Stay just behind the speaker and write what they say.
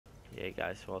Hey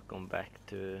guys, welcome back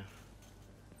to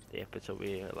the episode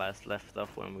we last left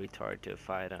off when we tried to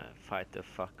fight the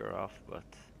fucker off, but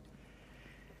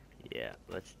yeah,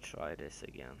 let's try this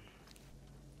again.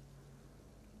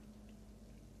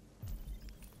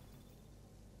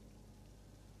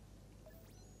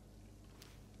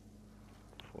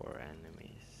 Four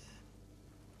enemies.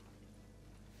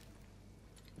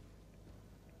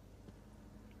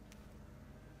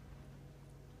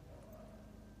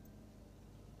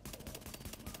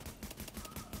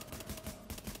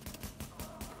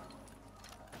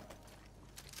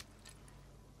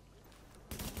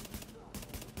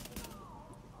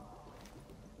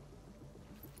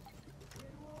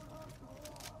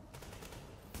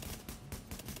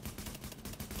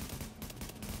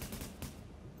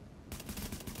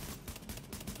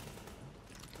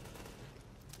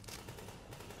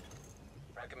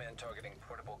 Recommend targeting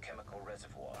portable chemical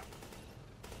reservoir.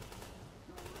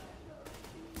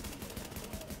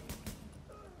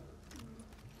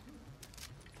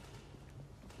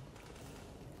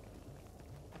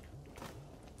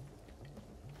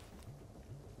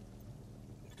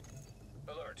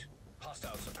 Alert.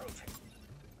 Hostiles approaching.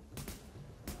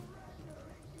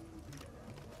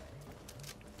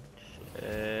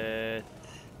 Shit.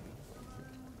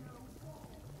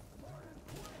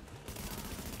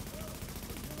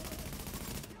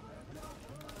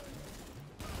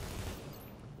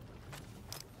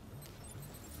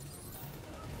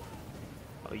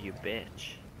 Oh, you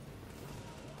bitch.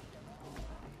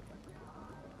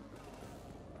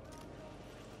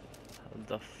 What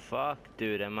the fuck,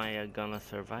 dude? Am I gonna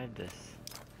survive this?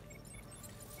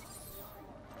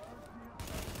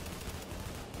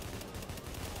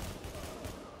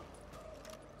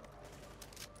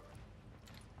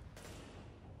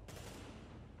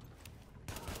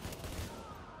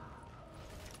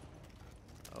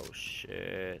 Oh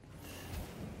shit.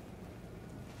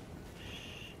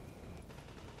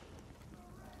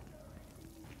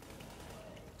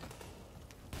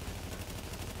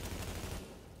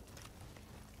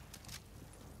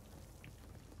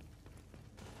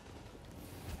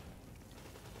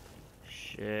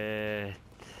 Shit.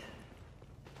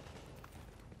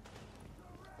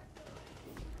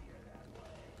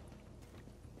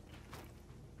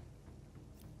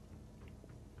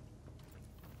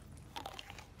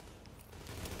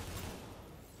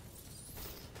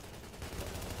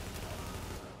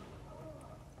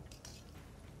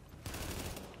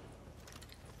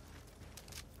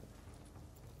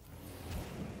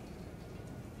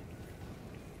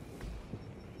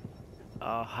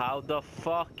 Oh, how the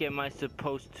fuck am I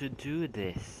supposed to do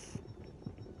this?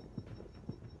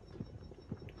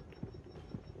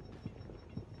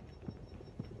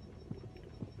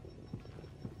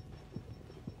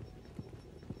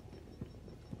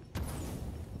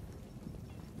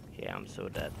 Yeah, I'm so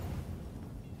dead.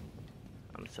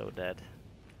 I'm so dead.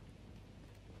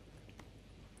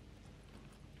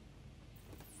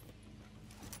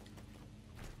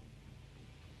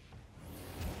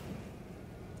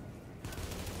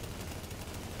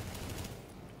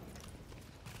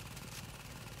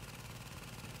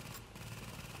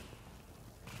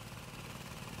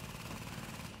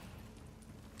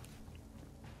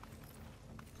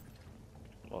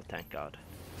 Well, thank God.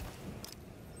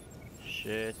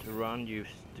 Shit, run, you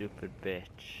stupid bitch.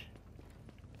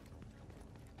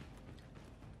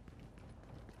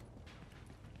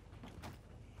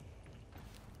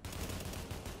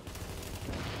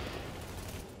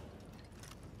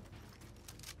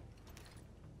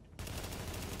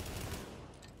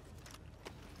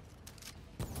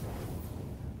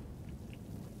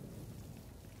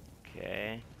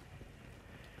 Okay.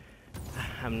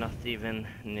 I'm not even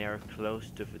near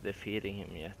close to defeating him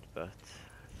yet, but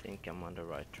I think I'm on the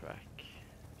right track.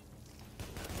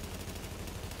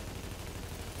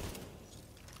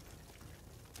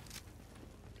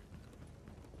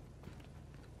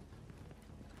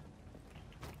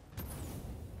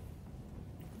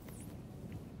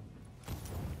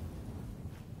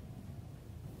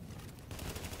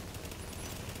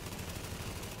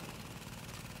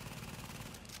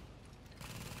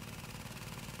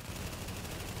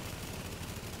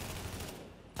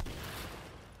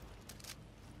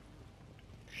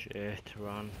 Shit,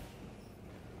 run.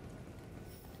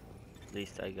 At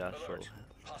least I got full.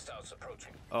 Hostiles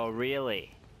approaching. Oh,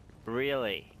 really?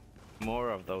 Really?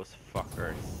 More of those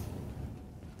fuckers.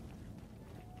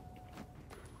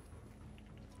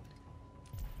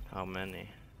 How many?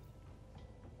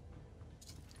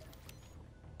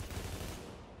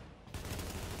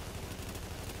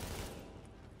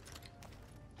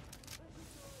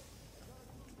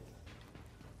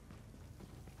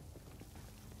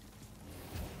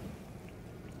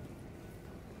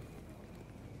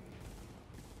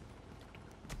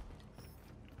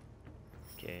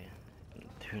 Okay,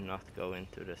 do not go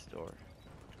into the store.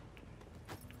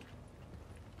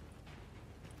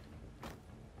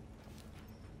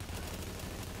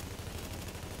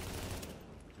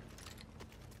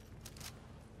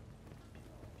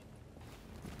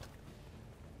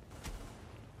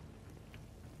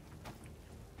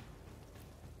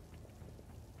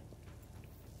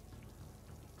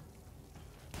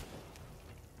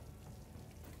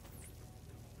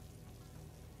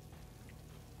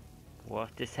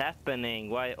 What is happening?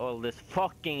 Why all this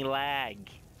fucking lag?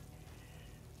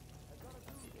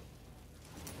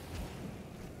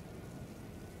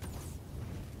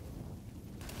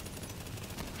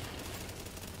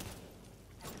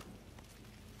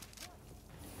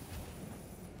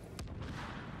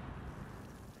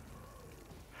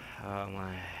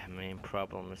 My main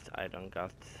problem is I don't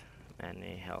got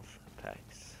many health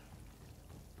packs.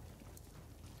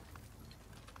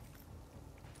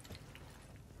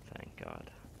 Thank God.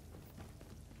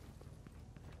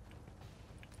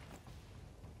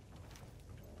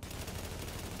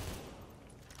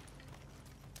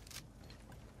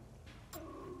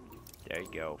 There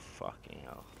you go, fucking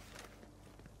hell.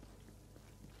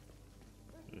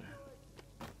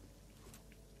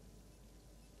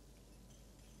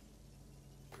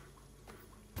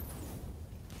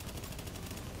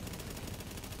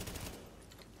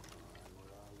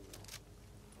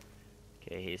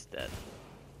 Okay, he's dead.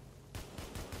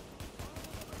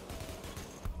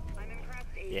 I'm impressed,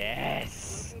 Agent.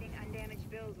 Yes! Locating undamaged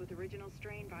bills with original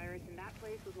strain virus in that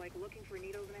place was like looking for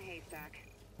needles in a haystack.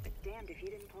 But damned if you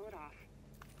didn't pull it off.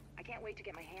 I can't wait to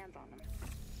get my hands on them.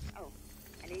 Oh,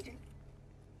 and Agent?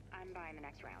 I'm buying the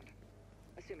next round.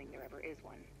 Assuming there ever is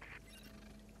one.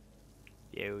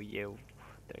 Yo.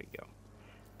 There you go.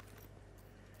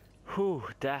 Whew,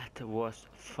 that was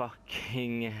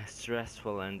fucking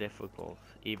stressful and difficult.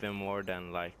 Even more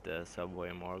than like the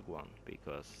Subway Morgue one.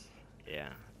 Because, yeah,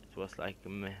 it was like...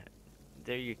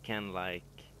 there you can like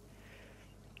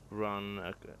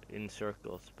run in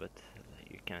circles, but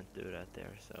you can't do that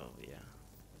there. So, yeah,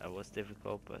 that was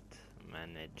difficult, but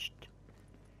managed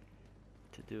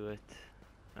to do it,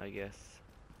 I guess.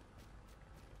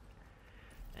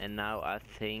 And now I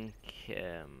think...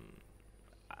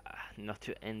 not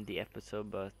to end the episode,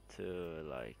 but to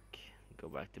like go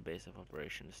back to base of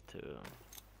operations to,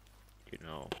 you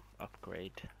know,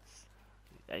 upgrade.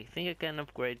 I think I can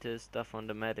upgrade the stuff on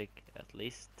the medic at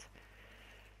least.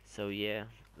 So yeah,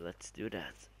 let's do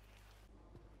that.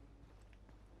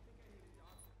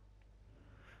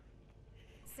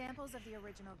 Samples of the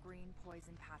original green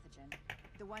poison pathogen,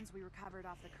 the ones we recovered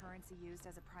off the currency used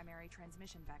as a primary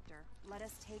transmission vector, let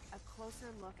us take a closer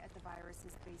look at the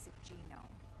virus's basic genome.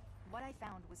 What I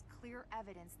found was clear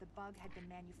evidence the bug had been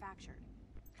manufactured.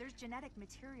 There's genetic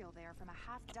material there from a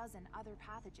half dozen other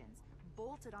pathogens,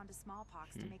 bolted onto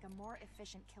smallpox to make a more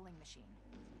efficient killing machine.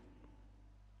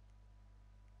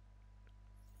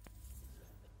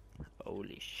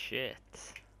 Holy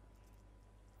shit.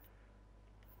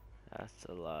 That's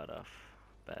a lot of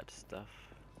bad stuff,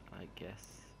 I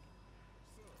guess.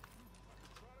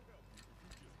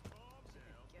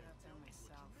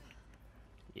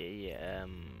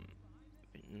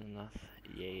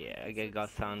 Yeah, I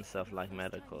got tons of like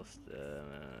medical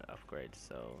upgrades,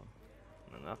 so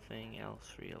nothing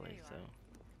else really. So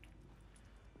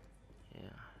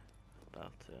yeah,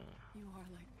 about You are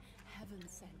like heaven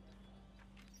sent.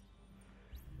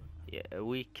 yeah,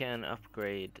 we can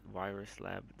upgrade virus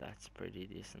lab. That's pretty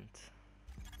decent.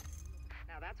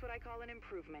 Now that's what I call an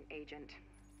improvement, Agent.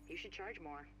 You should charge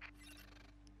more.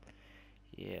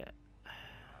 Yeah,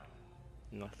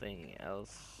 nothing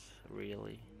else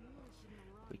really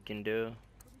we can do.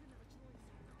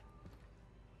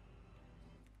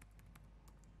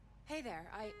 Hey there,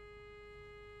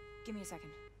 give me a second.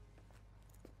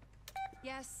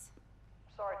 Yes?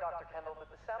 Sorry, Dr. Kendall, but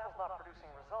the sample's not producing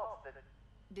results that...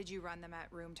 Did you run them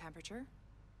at room temperature?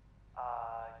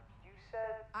 You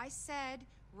said... I said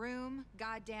room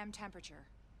goddamn temperature.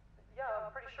 Yeah,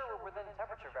 I'm pretty sure we're within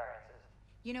temperature variances.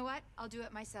 You know what? I'll do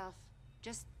it myself.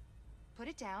 Just put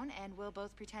it down and we'll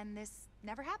both pretend this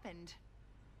never happened.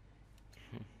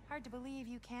 Hard to believe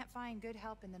you can't find good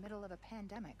help in the middle of a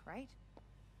pandemic, right?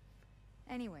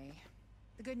 Anyway,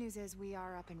 the good news is we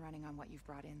are up and running on what you've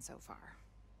brought in so far.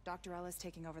 Dr. Ellis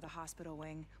taking over the hospital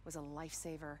wing was a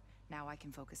lifesaver. Now I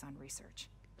can focus on research.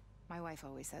 My wife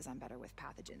always says I'm better with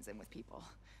pathogens than with people.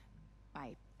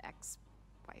 My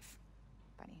ex-wife.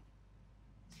 Funny.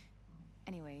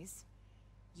 Anyways,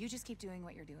 you just keep doing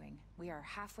what you're doing. We are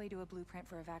halfway to a blueprint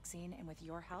for a vaccine, and with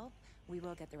your help, we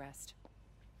will get the rest.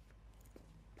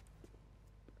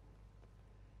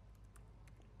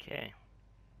 Okay.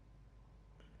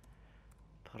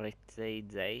 pretty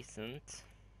decent.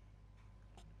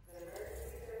 I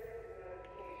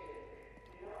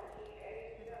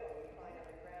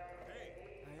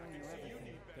owe you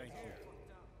everything. Thank you.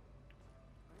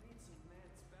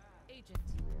 Agent,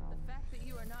 the fact that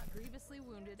you are not grievously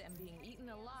wounded and being eaten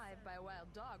alive by a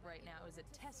wild dog right now is a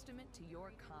testament to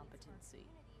your competency.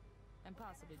 And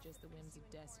possibly just the whims of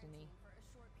destiny.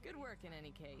 Good work in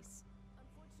any case.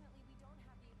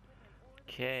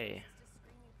 Okay.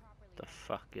 The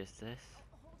fuck is this?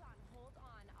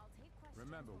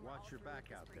 Remember, watch your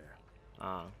back out there.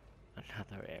 Ah,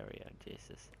 another area,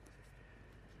 Jesus.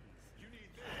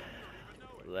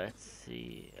 Let's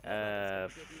see.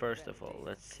 First of all,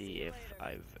 let's see if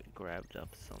I've grabbed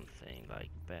up something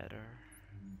like better.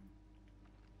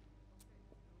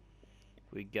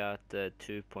 We got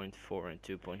 2.4 and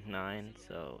 2.9,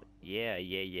 so yeah,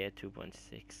 2.6,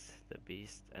 the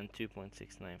beast, and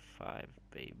 2.695,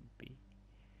 baby.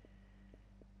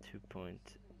 2.695,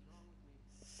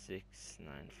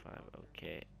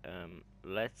 okay.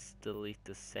 Let's delete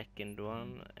the second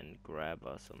one and grab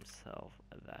us ourselves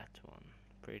that one.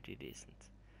 Pretty decent.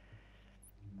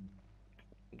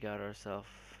 Got ourselves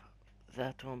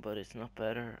that one, but it's not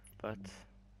better, but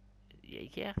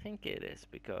yeah, I think it is,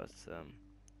 because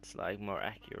it's like more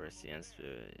accuracy and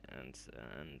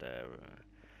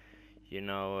you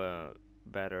know,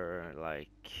 better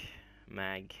like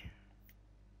mag.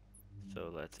 So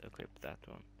let's equip that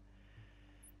one.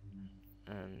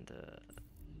 And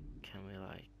can we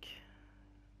like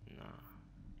nah,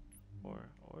 or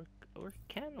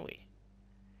can we?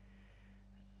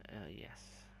 Yes.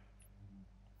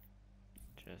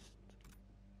 Just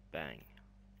bang.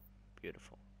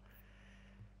 Beautiful.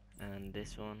 And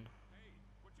this one.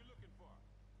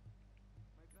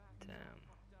 Damn.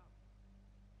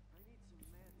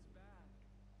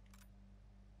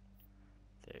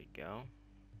 There you go.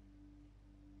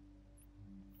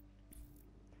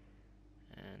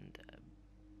 And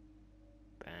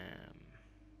bam.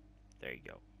 There you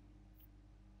go.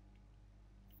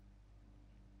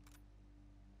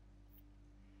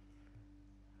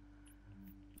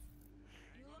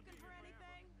 You looking for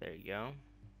anything? There you go.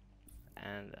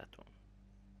 And that one.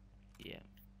 Yeah.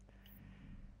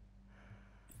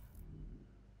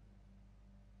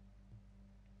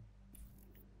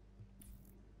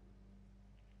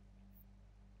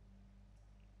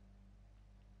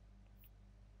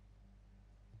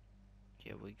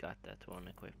 Yeah, we got that one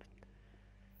equipped.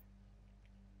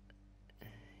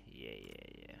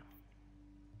 Yeah.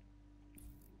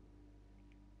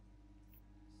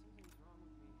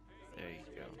 There you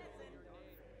go.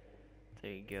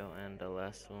 There you go, and the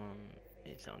last one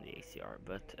is on the ACR.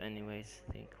 But anyways,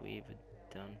 I think we've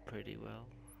done pretty well.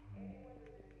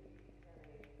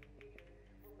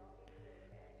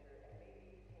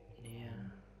 Yeah.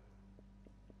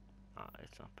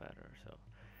 It's not better, so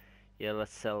yeah,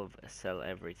 let's sell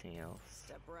everything else.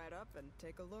 Step right up and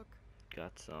take a look.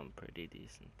 Got some pretty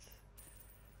decent.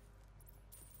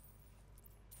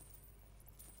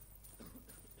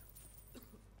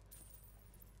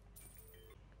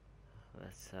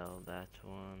 Let's sell that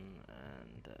one,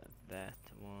 and that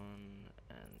one,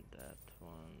 and that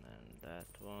one, and that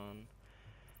one,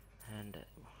 and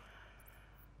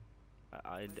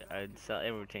I'd sell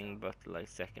everything but like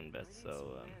second best.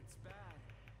 So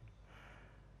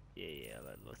yeah,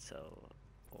 let's sell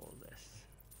all this,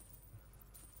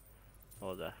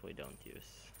 all that we don't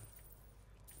use.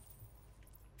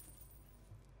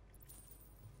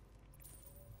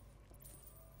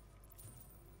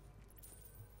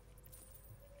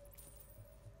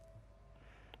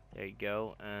 There you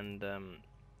go, and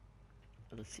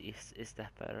let's see, is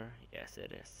that better? Yes,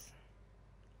 it is.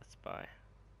 Let's buy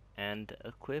and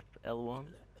equip L1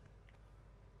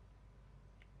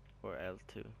 or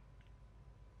L2.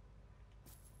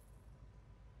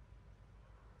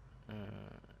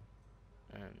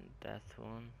 And that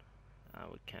one,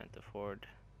 we can't afford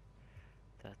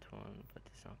that one, but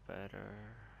it's not better.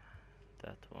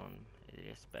 That one, it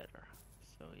is better.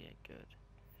 So yeah, good.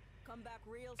 Come back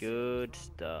real Good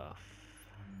stuff.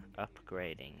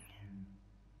 Upgrading.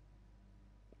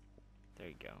 There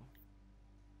you go.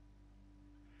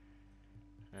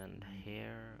 And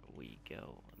here we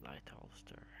go, light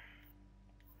holster.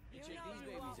 soon. You know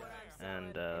you want what I'm selling.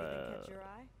 And Anything catch your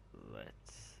eye?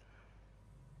 let's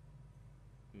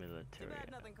military Too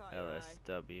bad nothing caught your eye.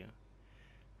 LSW.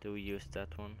 Do we use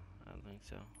that one? I don't think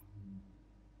so.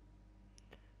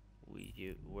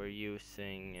 We're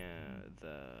using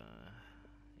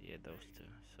those two.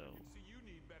 So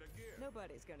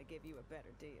Nobody's gonna give you a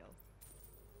better deal.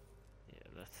 yeah,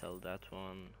 let's sell that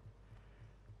one.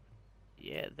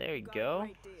 Yeah, there you Got a go.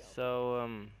 great deal. So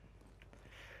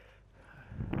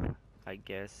I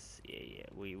guess, yeah,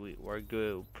 we're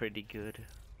good, pretty good.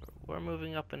 We're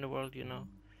moving up in the world, you know,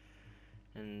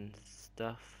 and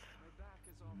stuff.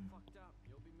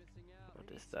 What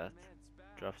is that?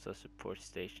 Drops a support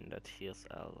station that heals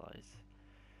allies.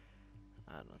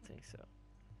 I don't think so.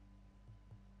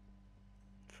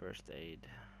 First aid.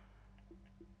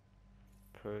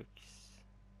 Perks.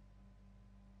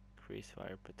 Increase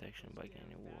fire protection by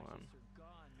gaining 1.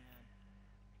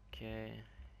 Okay.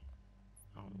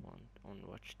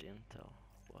 Unwatched intel.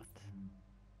 What?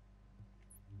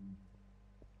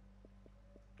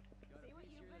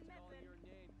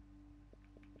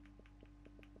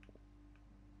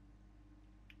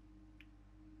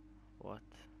 What?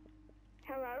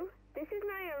 Hello, this is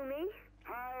Naomi.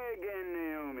 Hi again,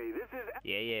 Naomi. This is...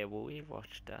 Yeah, well, we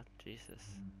watched that. Jesus.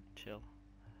 Chill.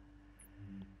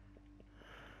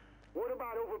 What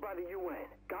about over by the UN?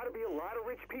 Gotta be a lot of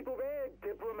rich people there,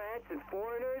 diplomats and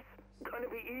foreigners. Gonna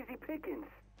be easy pickings.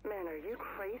 Man, are you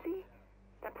crazy?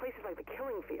 That place is like the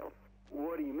killing fields.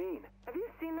 What do you mean? Have you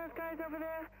seen those guys over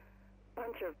there?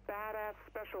 Bunch of badass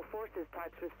special forces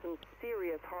types with some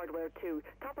serious hardware too.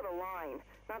 Top of the line.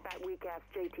 Not that weak-ass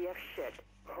JTF shit.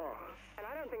 Huh. And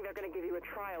I don't think they're gonna give you a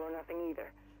trial or nothing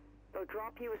either. They'll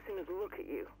drop you as soon as they look at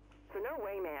you. So no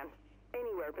way, man.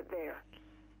 Anywhere but there.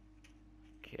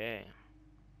 Okay.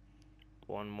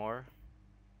 One more.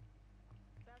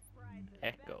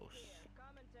 Echoes.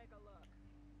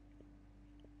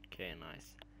 Okay,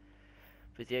 nice.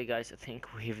 But yeah, guys, I think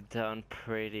we've done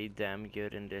pretty damn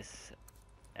good in this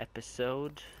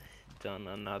episode. Done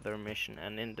another mission,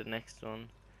 and in the next one,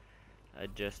 I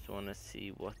just want to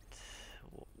see what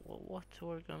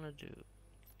we're gonna do.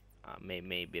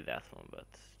 Maybe that one, but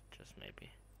just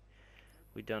maybe.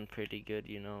 We done pretty good,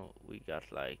 you know. We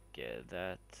got like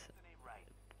that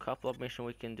couple of missions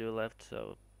we can do left,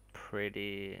 so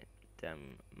pretty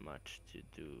damn much to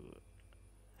do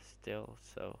still.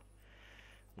 So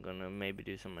I'm gonna maybe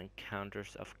do some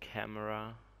encounters off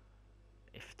camera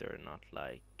if they're not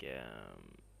like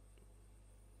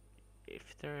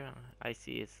if they're I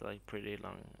see it's like pretty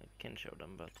long, I can show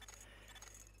them, but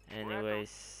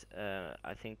anyways,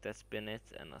 I think that's been it,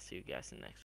 and I'll see you guys in the next